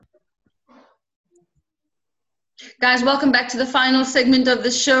Guys, welcome back to the final segment of the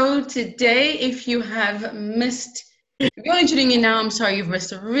show today. If you have missed, if you're only tuning in now, I'm sorry you've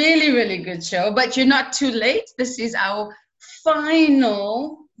missed a really, really good show, but you're not too late. This is our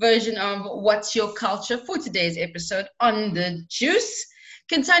final version of What's Your Culture for today's episode on the juice.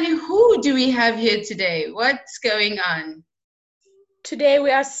 Khensani, who do we have here today? What's going on? Today we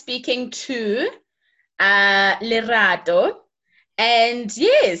are speaking to Lerato. And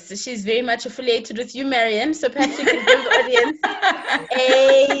yes, she's very much affiliated with you, Mariam. So perhaps you can give the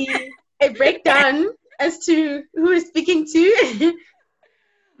audience a breakdown as to who we're speaking to.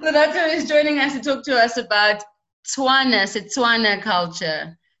 Lerato is joining us to talk to us about Tswana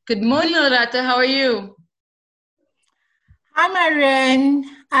culture. Good morning, Lerato. How are you? Hi, Mariam.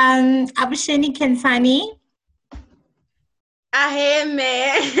 Abusheni Khensani.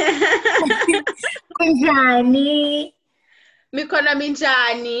 Aheme. Kunjani. Mikona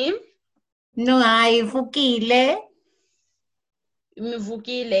minjani. No, vukile.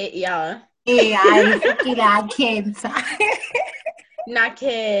 Mivukile, yeah. Vukile Khensa.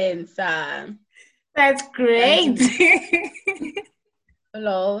 Nakhensa. That's great.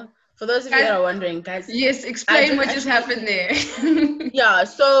 Hello. For those of you that are wondering, guys. Yes, explain what just happened there. Yeah,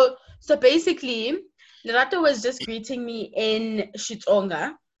 so basically, Lerato was just greeting me in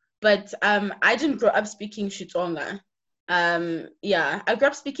Xitsonga, but I didn't grow up speaking Xitsonga. Yeah, I grew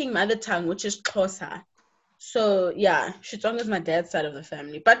up speaking mother tongue, which is Xhosa. So yeah, Xitsonga is my dad's side of the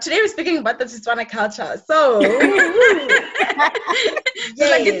family. But today we're speaking about the Tswana culture. So it's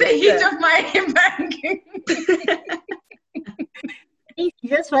like it's the heat of my banking. You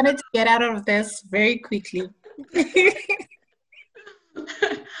just wanted to get out of this very quickly.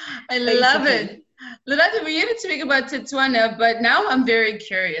 I love it. Lerato, we're here to speak about Tswana, but now I'm very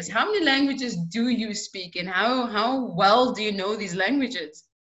curious. How many languages do you speak, and how well do you know these languages?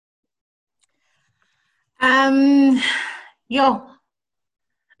 I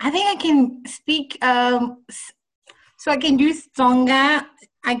think I can speak. So I can do Tsonga.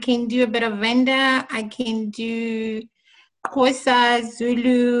 I can do a bit of Venda. I can do Xhosa,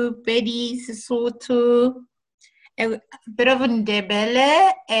 Zulu, Pedi, Sesotho, a bit of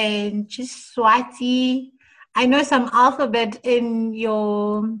Ndebele, and just Swati. I know some alphabet in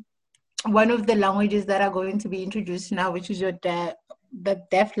one of the languages that are going to be introduced now, which is the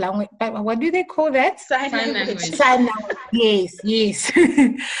deaf language. What do they call that? Sign language. Sign language. Yes.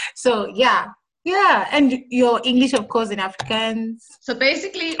 So yeah, and your English, of course, in Afrikaans. So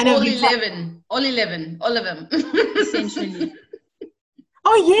basically, all 11, all of them. Essentially.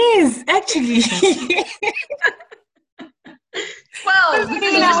 Oh yes, actually. 12,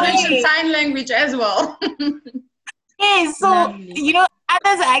 because you just mentioned sign language as well. Yes, so Lovely.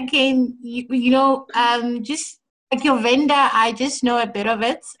 others I can just like your vendor, I just know a bit of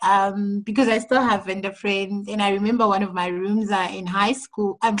it because I still have vendor friends, and I remember one of my rooms in high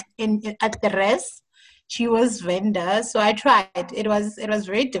school. At the res, she was vendor, so I tried. It was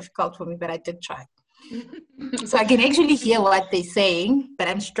very difficult for me, but I did try. So I can actually hear what they're saying, but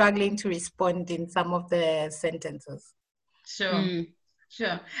I'm struggling to respond in some of the sentences. Sure.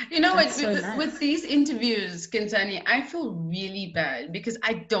 You know what? Nice. With these interviews, Khensani, I feel really bad because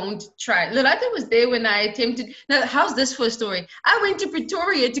I don't try. Lerato was there when I attempted. Now, how's this for a story? I went to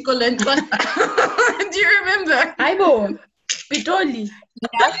Pretoria to go learn Xhosa. Do you remember? Aibo, Pitoli.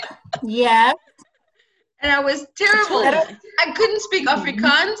 Yeah. And I was terrible. I couldn't speak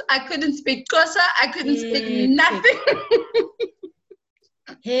Afrikaans. I couldn't speak Xhosa. I couldn't speak nothing.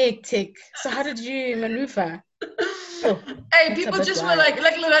 Hectic. So how did you maneuver? Hey, people just were like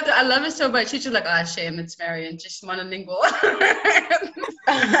Lerato, I love it so much. She's just like, shame, it's Marion, just monolingual.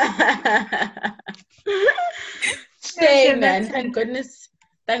 Shame, man. Thank goodness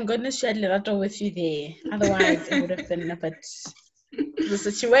she had Lerato with you there. Otherwise, it would have been a bit the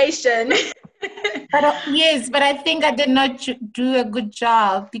situation. But yes, but I think I did not do a good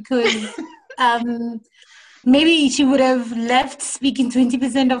job because maybe she would have left speaking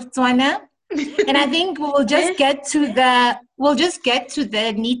 20% of Tswana. And I think we'll just get to the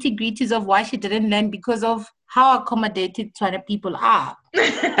nitty-gritties of why she didn't learn because of how accommodated Tswana people are.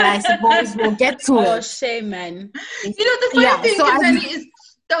 But I suppose we'll get to it. Oh, shame, man. You know, the funny thing, Khensani, is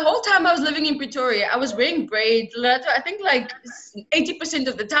the whole time I was living in Pretoria, I was wearing braids. I think like 80%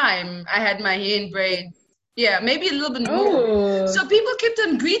 of the time I had my hair in braids. Yeah, maybe a little bit more. So people kept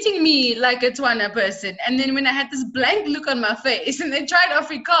on greeting me like a Tswana person. And then when I had this blank look on my face and they tried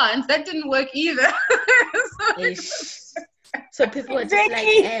Afrikaans, that didn't work either. So people were just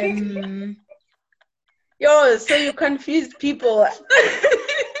like, so you confused people.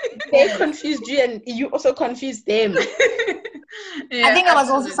 they confused you and you also confused them. Yeah, I think I was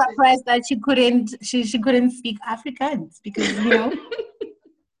also absolutely. surprised that she couldn't speak Afrikaans because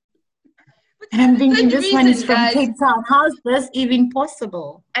But and I'm there's a thinking good this one is reason, from guys. Cape Town. How is this even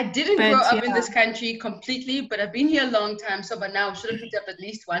possible? I didn't grow But up in yeah, this country completely, but I've been here a long time, so by now I should have picked up at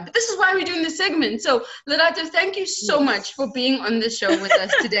least one. But this is why we're doing this segment. So, Lerato, thank you so much for being on the show with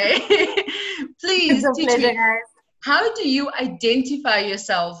us today. it's Please a teach pleasure, me, guys. how do you identify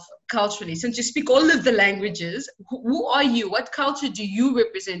yourself culturally? Since you speak all of the languages, who are you? What culture do you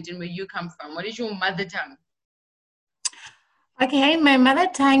represent and where you come from? What is your mother tongue? Okay, my mother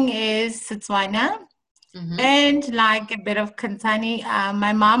tongue is Tswana Mm-hmm. and like a bit of Khensani.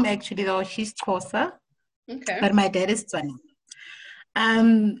 My mom actually though she's Xhosa, Okay. but my dad is Tswana.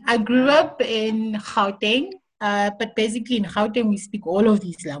 I grew up in Gauteng, but basically in Gauteng we speak all of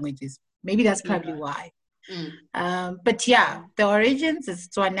these languages. Maybe that's probably why. Mm. But yeah, the origins is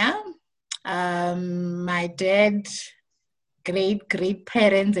Tswana. My dad, great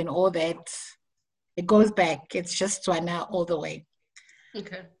parents and all that. It goes back. It's just Tswana all the way.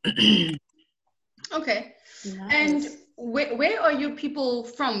 Okay. Okay. And Nice. where are your people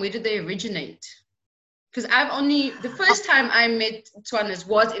from? Where did they originate? Because the first time I met Tswanas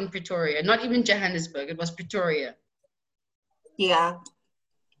was in Pretoria, not even Johannesburg, it was Pretoria. Yeah.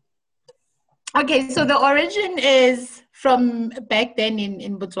 Okay, so the origin is from back then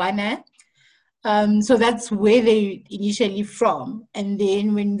in Botswana. So that's where they initially from. And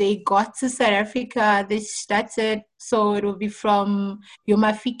then when they got to South Africa, they started, so it will be from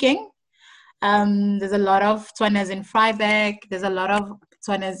Yomafikeng. There's a lot of Tswanas in Vryburg. There's a lot of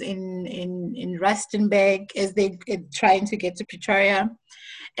Tswanas in Rustenburg as they trying to get to Pretoria,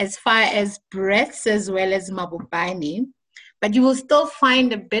 as far as Brits as well as Mabopane. But you will still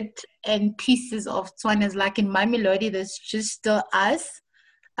find a bit and pieces of Tswanas, like in Mamelodi, there's just still us.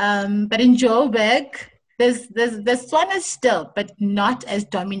 But in Joburg, there's Tswanas still, but not as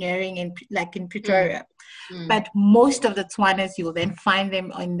domineering like in Pretoria. But most of the Tswanas, you'll then find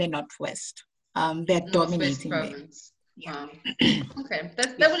them in the Northwest. They're Northwest dominating there. province. Yeah. Wow. Okay.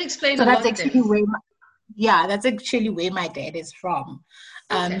 That Yeah. would explain So a that's lot actually then. that's actually where my dad is from.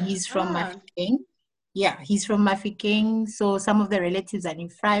 Okay. He's from Ah. Mafikeng. Yeah, he's from Mafikeng. So some of the relatives are in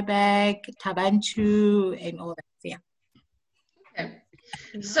Vryburg, Tabanchu, and all that. Yeah. Okay.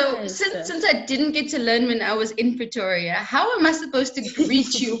 So Nice. since I didn't get to learn when I was in Pretoria, how am I supposed to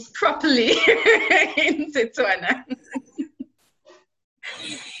greet you properly in Setswana?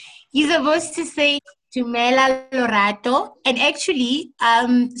 You're supposed to say Dumela Lorato. And actually, how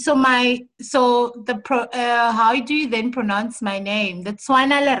do you then pronounce my name? The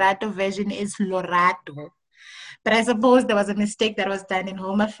Tswana Lerato version is Lorato. But I suppose there was a mistake that was done in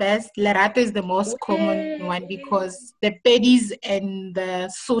Home Affairs. Lerato is the most common one because the Pedis and the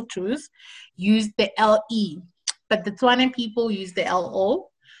Sotus use the LE, but the Tswana people use the LO.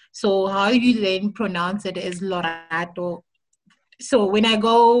 So how you then pronounce it is Lorato. So when I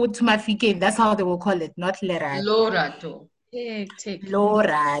go to Mafike, that's how they will call it, not Lerato. Lorato. Take.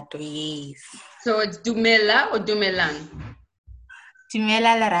 Lorato, yes. So it's Dumela or Dumelan?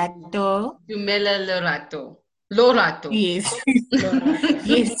 Dumela Lerato. Dumela Lorato. Lorato. Yes. Lorato.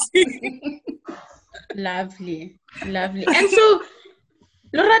 Yes. Lovely. And so,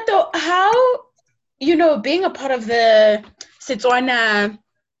 Lorato, how, being a part of the Setswana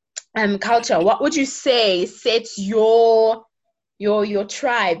culture, what would you say sets your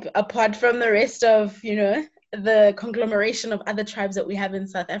tribe apart from the rest of, the conglomeration of other tribes that we have in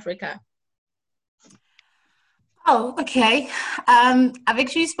South Africa? Oh, okay. I've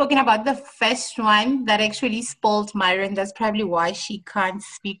actually spoken about the first one that actually spoiled Myron. That's probably why she can't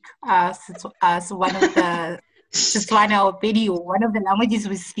speak as one of the Tswana or Pedi or one of the languages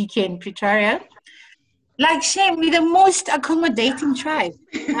we speak in Pretoria. Like shame, we're the most accommodating tribe.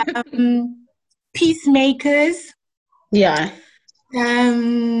 Peacemakers. Yeah.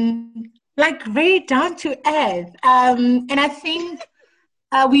 Like very down to earth. And I think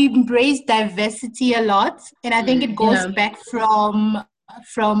we embrace diversity a lot, and I think it goes back from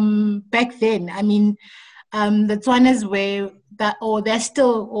back then. I mean, the Tswanas were that, or they're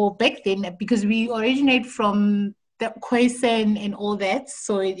still, or back then, because we originate from the Khoisan and all that,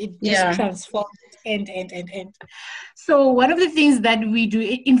 so it just transformed and. So one of the things that we do,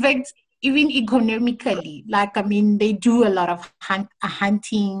 in fact, even economically, like I mean, they do a lot of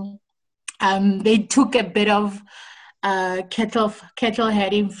hunting. They took a bit of cattle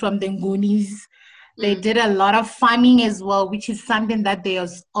herding from the Ngoonies. They did a lot of farming as well, which is something that they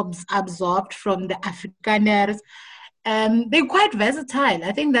absorbed from the Afrikaners. they're quite versatile.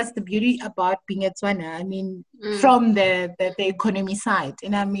 I think that's the beauty about being a Tswana. I mean, from the economy side.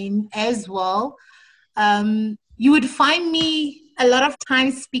 And I mean, as well, you would find me a lot of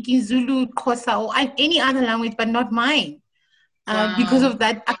times speaking Zulu, Xhosa, or any other language, but not mine. Because of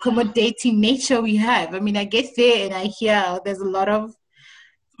that accommodating nature we have. I mean, I get there and I hear there's a lot of,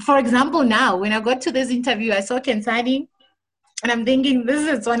 for example, now when I got to this interview, I saw Khensani and I'm thinking, this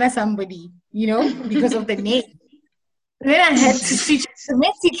is Tswana somebody, because of the name. And then I had to switch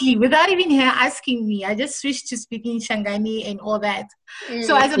automatically without even her asking me. I just switched to speaking Shangani and all that.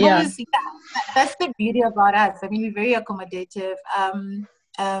 So I suppose that's the beauty about us. I mean, we're very accommodative.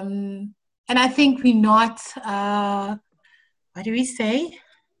 And I think we're not, what do we say?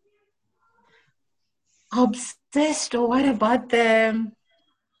 Obsessed, or what about the...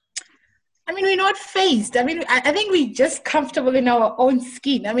 I mean, we're not phased. I mean, I think we're just comfortable in our own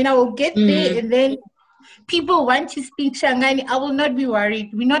skin. I mean, I will get there and then people want to speak Shangani. I will not be worried.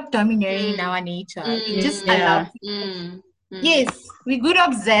 We're not domineering in our nature. We just allow people. Yes, we're good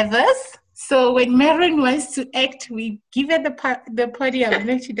observers. So when Marin wants to act, we give her the podium and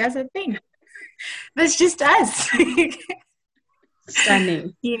then she does her thing. That's just us.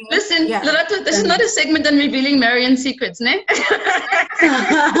 Stunning. Listen, Lerato, this is not a segment on revealing Marian's secrets, no? Okay,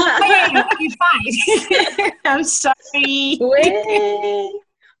 fine. I'm sorry.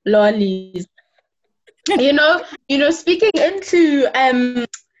 Lollies. Speaking into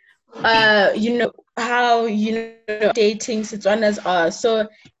how dating Setswanas are. So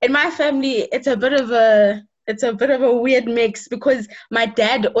in my family, it's a bit of a weird mix because my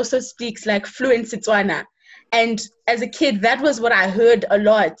dad also speaks like fluent Setswana. And as a kid, that was what I heard a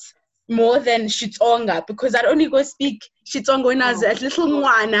lot, more than Xitsonga, because I'd only go speak Xitsonga when I was a little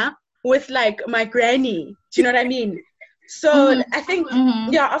Moana with like my granny. Do you know what I mean? So I think,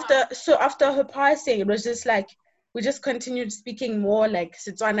 after her passing, it was just like, we just continued speaking more like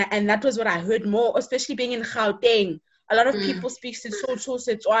Setswana, and that was what I heard more, especially being in Gauteng. A lot of people speak Sesotho,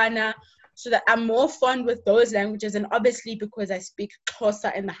 Setswana, so that I'm more fond with those languages, and obviously because I speak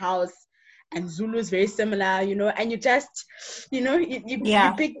Xhosa in the house, and Zulu is very similar, and you just, you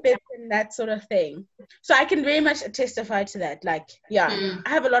pick bits and that sort of thing. So I can very much testify to that. Like, I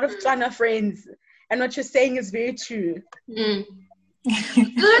have a lot of Tswana friends, and what you're saying is very true.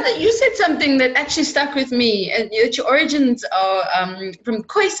 Lerato, you said something that actually stuck with me, that your origins are from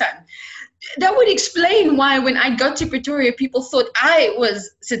Khoisan. That would explain why when I got to Pretoria, people thought I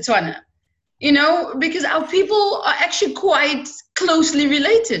was Setswana, because our people are actually quite closely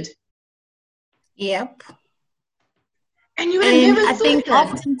related. Yep. And you would have never I thought think that.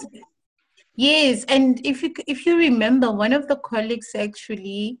 often, yes, and if you remember, one of the colleagues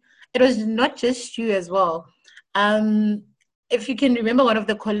actually, it was not just you as well. If you can remember, one of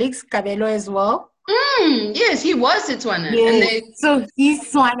the colleagues, Kabelo as well. Yes, he was Tswana. Yes. So he's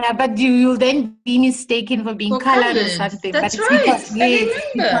Tswana, but you'll then be mistaken for being colored or something. That's but right. It's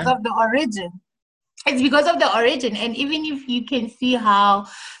because of the origin. It's because of the origin. And even if you can see how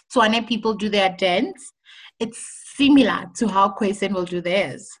Tswana people do their dance, it's similar to how Khoisan will do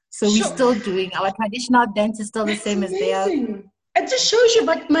theirs. So we're still doing our traditional dance is still the same as theirs. It just shows you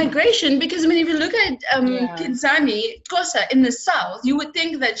about migration, because if you look at Khensani, Xhosa in the south, you would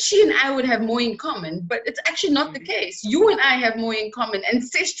think that she and I would have more in common, but it's actually not the case. You and I have more in common,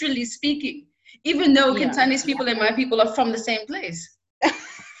 ancestrally speaking, even though Khensani's people and my people are from the same place.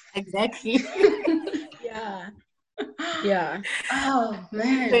 Exactly. Yeah. Oh,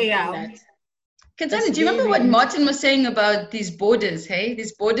 man. So, Khensani, do you remember what Martin was saying about these borders, hey?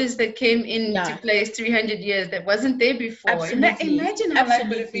 These borders that came into place 300 years that wasn't there before. Absolutely. Imagine how life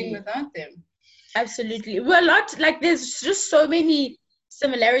would have been without them. Absolutely. Well, there's just so many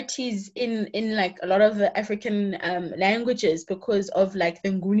similarities in like a lot of the African languages because of like the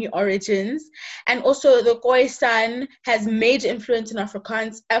Nguni origins, and also the Khoisan has major influence in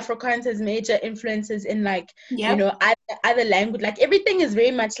Afrikaans. Afrikaans has major influences in like other language. Like everything is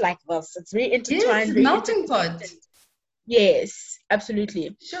very much like this. It's very intertwined. Yes, melting pot. Yes,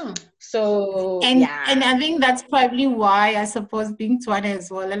 absolutely. Sure. So and I think that's probably why I suppose being Tswana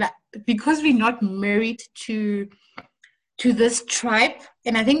as well, because we're not married to this tribe,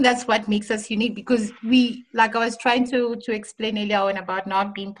 and I think that's what makes us unique, because we, like I was trying to explain earlier on about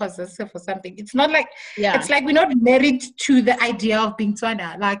not being possessive or something. It's not like it's like we're not married to the idea of being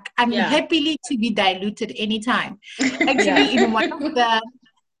Tswana. Like I'm happily to be diluted anytime. Actually, in one of the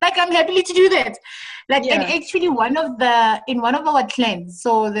I'm happy to do that. And actually in one of our clans,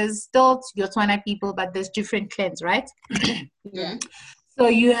 so there's still your Tswana people, but there's different clans, right? So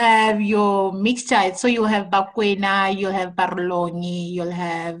you have your mixture. So you'll have Bakwena, you'll have Barloni, you'll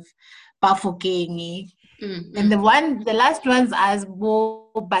have Bafokeng. And the last ones are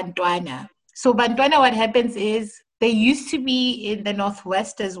Bo Bantwana. So Bantwana, what happens is they used to be in the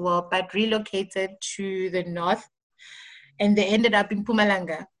northwest as well, but relocated to the north, and they ended up in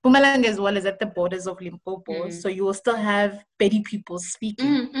Pumalanga. Pumalanga as well is at the borders of Limpopo, so you will still have Pedi people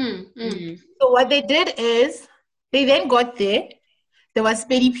speaking. So what they did is they then got there. There was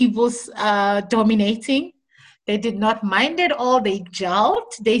Pedi people dominating. They did not mind at all. They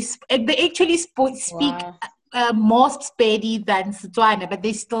gelled. They actually speak more Spedi than Tswana, but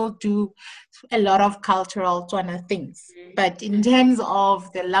they still do a lot of cultural Tswana things. But in terms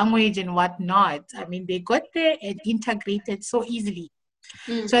of the language and whatnot, I mean, they got there and integrated so easily.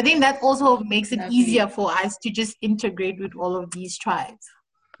 So I think that also makes it easier for us to just integrate with all of these tribes.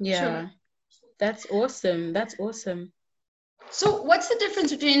 Yeah, that's awesome. That's awesome. So what's the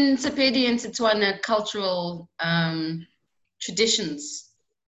difference between Sepedi and Tswana cultural traditions?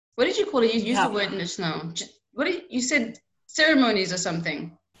 What did you call it? You used the word just now. You said ceremonies or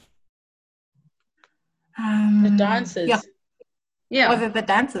something? The dances. Yeah. Was it the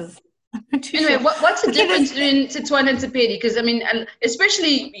dances? Anyway, what's the difference between Tswana and Sepedi? Because I mean,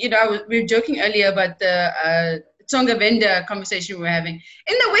 especially, we were joking earlier about the Tsonga vendor conversation we were having.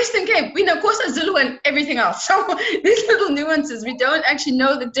 In the Western Cape, we know Xhosa, Zulu, and everything else. So these little nuances, we don't actually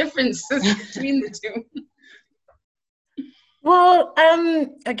know the differences between the two. Well,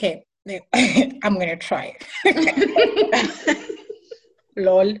 okay. I'm gonna try.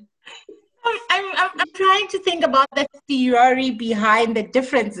 Lol. I'm trying to think about the theory behind the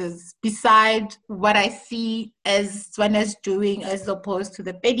differences beside what I see as Tswana's doing as opposed to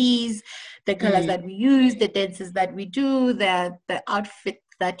the Pedis, the colors that we use, the dances that we do, the outfit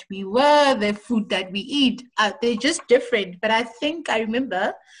that we wear, the food that we eat. They're just different. But I think I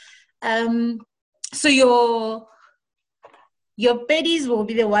remember, so your Pedis will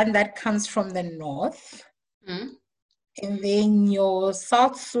be the one that comes from the north. And then your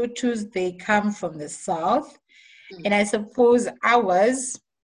South Sotus, they come from the south. And I suppose ours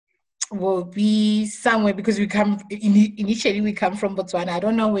will be somewhere because initially we come from Botswana. I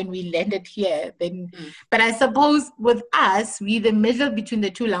don't know when we landed here. But I suppose with us, we're the middle between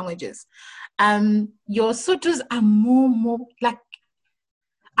the two languages. Your Sotus are more like,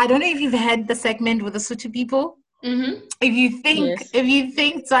 I don't know if you've had the segment with the Sotu people. If you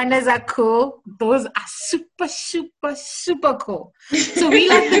think Tswanas are cool, those are super, super, super cool. So we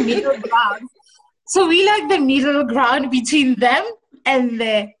like the middle ground. So we like the middle ground between them and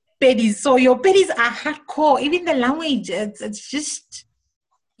the Pedis. So your Pedis are hardcore. Even the language, it's just,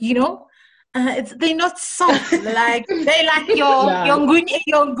 they're not soft. Like they like your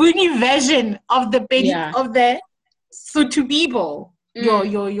Nguni version of the Pedi of the Sotho people.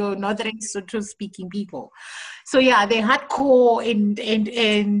 Your northern Sotho speaking people. So yeah, they're hardcore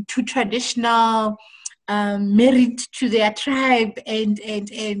and too traditional, married to their tribe,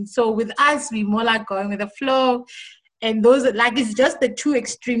 and so with us, we more like going with the flow, and those it's just the two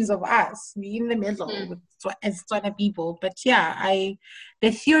extremes of us. We in the middle as Tswana people. But yeah,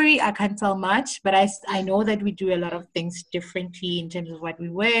 the theory I can't tell much, but I know that we do a lot of things differently in terms of what we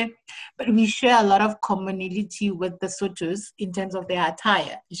wear, but we share a lot of commonality with the Sotos in terms of their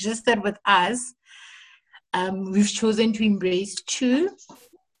attire. It's just that with us, we've chosen to embrace two.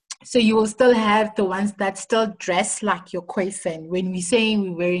 So you will still have the ones that still dress like your Khoisan. When we're saying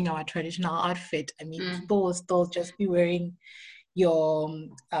we're wearing our traditional outfit, I mean, people will still just be wearing your,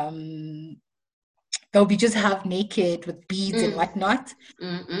 they'll be just half naked with beads and whatnot.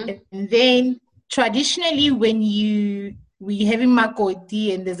 And then traditionally when we having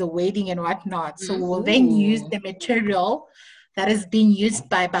makoti and there's a wedding and whatnot, so we'll then use the material that is being used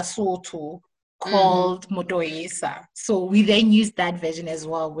by Basotho, called motoyesa. So we then use that version as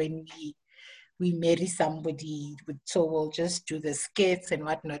well when we marry somebody. So we'll just do the skirts and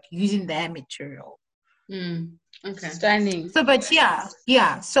whatnot using their material. Okay. Stunning. So, but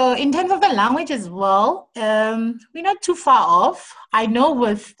yeah. So in terms of the language as well, we're not too far off. I know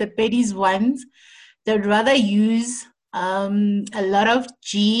with the Pedis ones, they'd rather use a lot of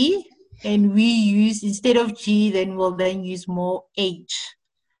G, and we use, instead of G, then we'll then use more H.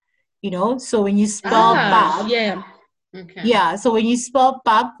 So when you spell pap, so when you spell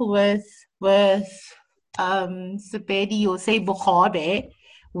pap with Sepedi, you'll say Bogobe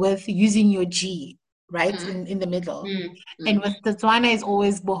with using your G, right, in the middle. And with Tswana is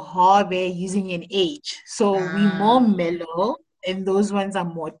always Bogobe using an H. So we more mellow, and those ones are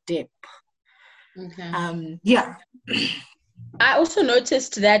more deep. Yeah. I also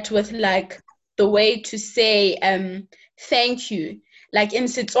noticed that with like the way to say thank you. Like in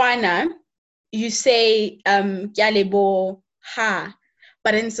Setswana, you say kyalebo ha,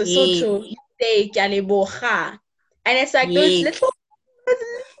 but in Sesotho you say "Kyaleboga," and it's like those Yes. little,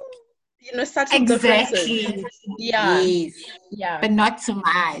 subtle differences. Exactly. Yeah, Yes. yeah, But not too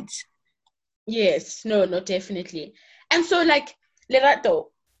much. yes, no, definitely. And so, like, Lerato,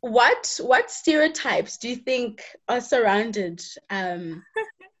 what stereotypes do you think are surrounded, that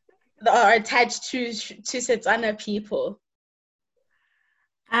are attached to Setswana people?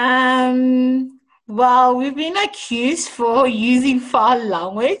 Well, we've been accused for using foul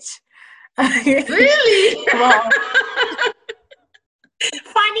language. Really? Well,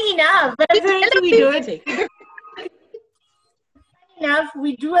 funny enough, but apparently we do it. Enough,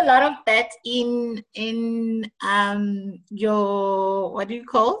 we do a lot of that in your, what do you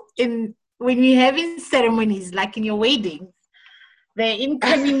call, in when we having ceremonies, like in your wedding, the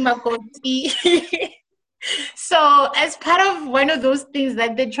incoming makoti. So as part of one of those things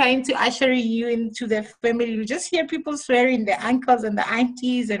that they're trying to usher you into their family, you just hear people swearing, the uncles and the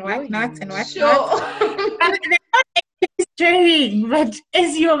aunties and whatnot and whatnot. Sure. But they're not actually swearing, but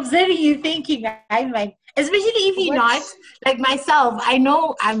as you're observing, you're thinking, I'm like, especially if you're What? not, like myself, I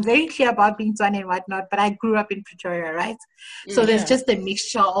know I'm very clear about being Tswana and whatnot, but I grew up in Pretoria, right? So there's Yeah. just a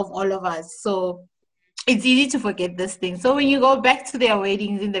mixture of all of us. So it's easy to forget this thing. So when you go back to their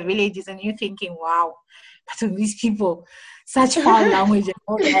weddings in the villages and you're thinking, wow, but of these people, such foul language and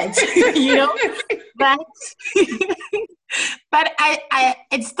all that, But but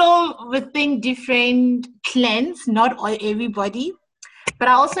it's still within different clans, not all everybody. But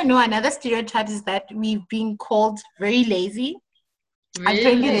I also know another stereotype is that we've been called very lazy.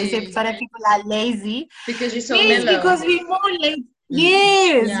 Apparently, they say Really? Tswana people are lazy. Because you're so Yes, mellow. because we're more laid.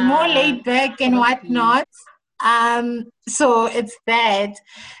 Yes, more Yeah, laid back and probably. whatnot. So it's that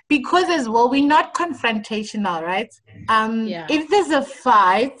because as well we're not confrontational, right? Yeah. If there's a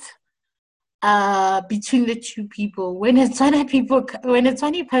fight between the two people, when a Tswana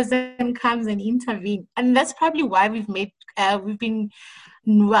person comes and intervene, and that's probably why we've been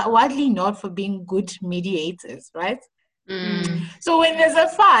widely known for being good mediators, right? Mm. So when there's a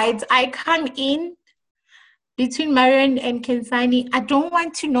fight, I come in between Marion and Khensani. I don't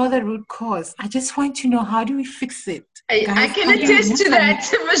want to know the root cause. I just want to know, how do we fix it, I guys? can How do we attest move to from that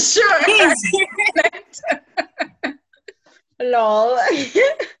for sure. it? Lol.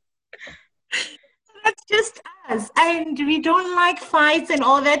 That's just us, and we don't like fights and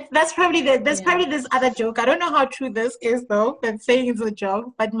all that. That's probably there's Yeah. probably this other joke. I don't know how true this is though. But saying it's a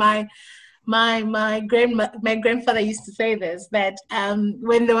joke, but my grandfather used to say this, that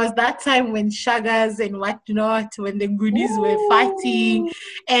when there was that time when shagas and whatnot, when the goodies were fighting, Ooh.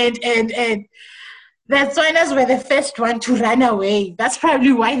 and the Tswanas were the first one to run away. That's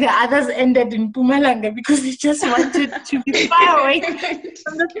probably why the others ended in Pumalanga, because they just wanted to be far away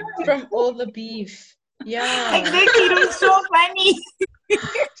from the From all the beef. Yeah. exactly. It was so funny.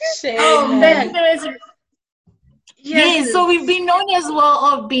 Shame, Oh man. man. Yeah, so we've Yes. been known as well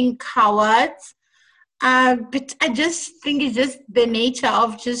of being cowards. But I just think it's just the nature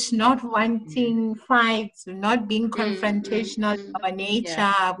of just not wanting fights, not being confrontational in our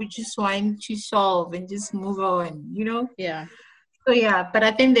nature. Yeah. We just want to solve and just move on. Yeah. So yeah, but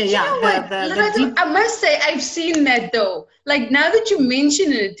I think that You yeah, know what, the Lerato, deep. I must say I've seen that though. Like now that you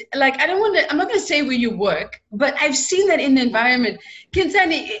mention it, like I'm not gonna say where you work, but I've seen that in the environment.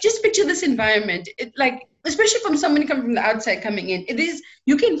 Kinsani, just picture this environment. Like especially from somebody coming from the outside coming in, it is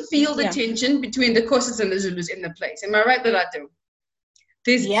you can feel the Yeah. tension between the Xhosas and the Zulus in the place. Am I right, Lerato?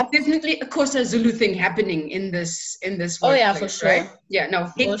 There's Yep. definitely a Xhosa Zulu thing happening in this Oh yeah, for workplace, sure. right? Yeah, no,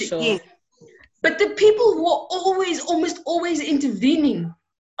 For hectic. sure. Yes. But the people who are almost always intervening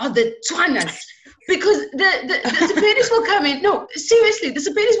are the Tswanas. Because the Sepedes will come in. No, seriously, the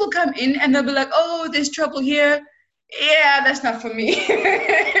Sepedes will come in and they'll be like, oh, there's trouble here. Yeah, that's not for me.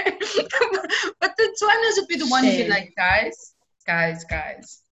 But the Tswanas would be the one who'd be Shame. like, guys,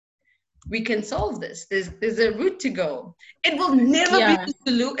 we can solve this. There's a route to go. It will never be Yeah. the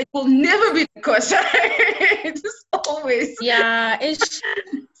Zulu. It will never be the Xhosa. It's always. Yeah.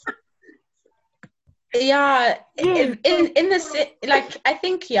 Yeah. Yes. In the like, I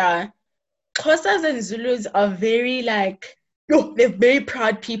think, yeah, Xhosas and Zulus are very like, no, they're very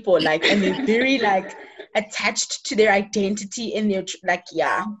proud people, like, and they're very like attached to their identity in their like,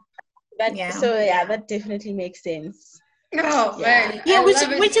 yeah. Yeah. That definitely makes sense. Oh Yeah. man, Yeah, I which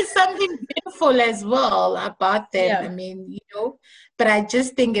love which it. is something beautiful as well about them. I Yeah. mean, but I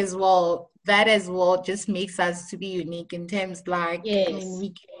just think as well that as well just makes us to be unique in terms, like, I mean,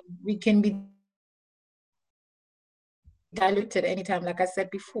 Yes. we can be diluted anytime, like I said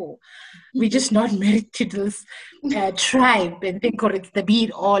before. We're just not married to this tribe and think, or it's the be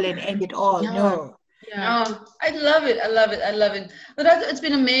it all and end it all. Yeah. No. Yeah. Oh, I love it. I love it. I love it. Lerato, it's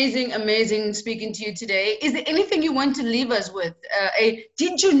been amazing, amazing speaking to you today. Is there anything you want to leave us with?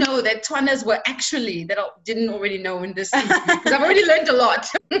 Did you know that Tswanas were actually, that I didn't already know in this interview? Because I've already learned a lot.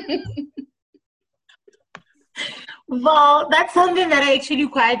 Well, that's something that I actually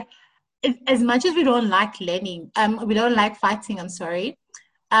quite, as much as we don't like learning, we don't like fighting, I'm sorry.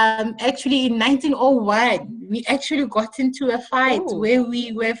 Actually, in 1901, we actually got into a fight Oh. where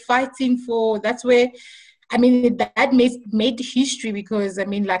we were fighting for, that's where, I mean, that made history because, I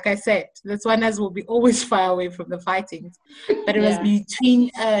mean, like I said, the Tswanas will be always far away from the fighting. But it was Yeah.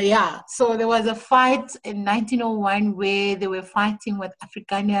 between, so there was a fight in 1901 where they were fighting with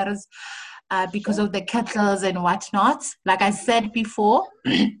Afrikaners because of the cattle and whatnot. Like I said before,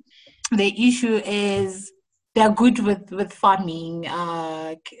 the issue is they're good with farming,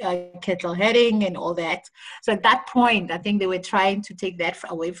 cattle herding, and all that. So at that point, I think they were trying to take that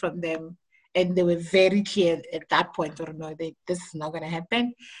away from them, and they were very clear at that point, or no, this is not going to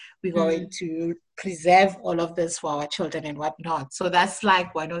happen. We're going to preserve all of this for our children and whatnot. So that's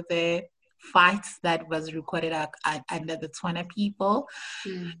like one of the fights that was recorded under the Tswana people.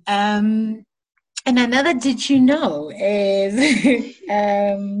 And another, did you know, is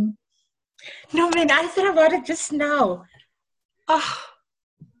no, man, I thought about it just now. Oh,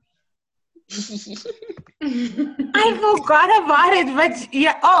 I forgot about it, but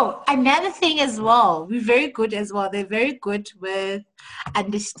yeah. Oh, another thing as well. We're very good as well. They're very good with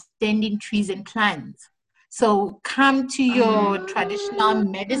understanding trees and plants. So come to your traditional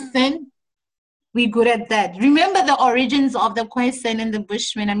medicine. We're good at that. Remember the origins of the Khoisan and the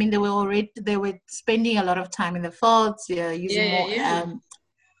Bushmen. I mean, they were spending a lot of time in the fields, using more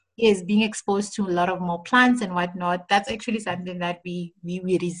being exposed to a lot of more plants and whatnot. That's actually something that we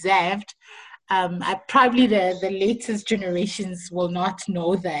reserved. Probably the latest generations will not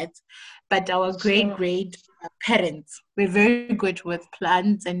know that, but our great parents were very good with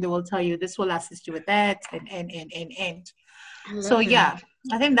plants, and they will tell you this will assist you with that, and. So yeah,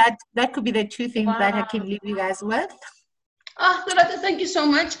 I think that could be the two things that I can leave you guys with. Lerato, thank you so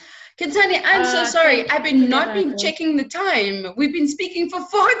much. Khensani, I'm so sorry. I've been not been checking the time. We've been speaking for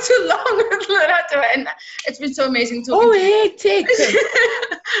far too long with Lerato, and it's been so amazing talking to you. Hectic.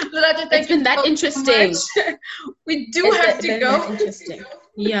 Lerato, thank you. It's been that interesting. We do have to go. That interesting.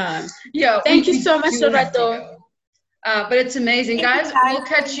 Yeah. Yeah. Thank you so much, Lerato. But it's amazing, guys. We'll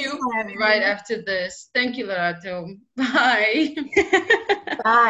catch you right after this. Thank you, Lerato. Bye. Bye.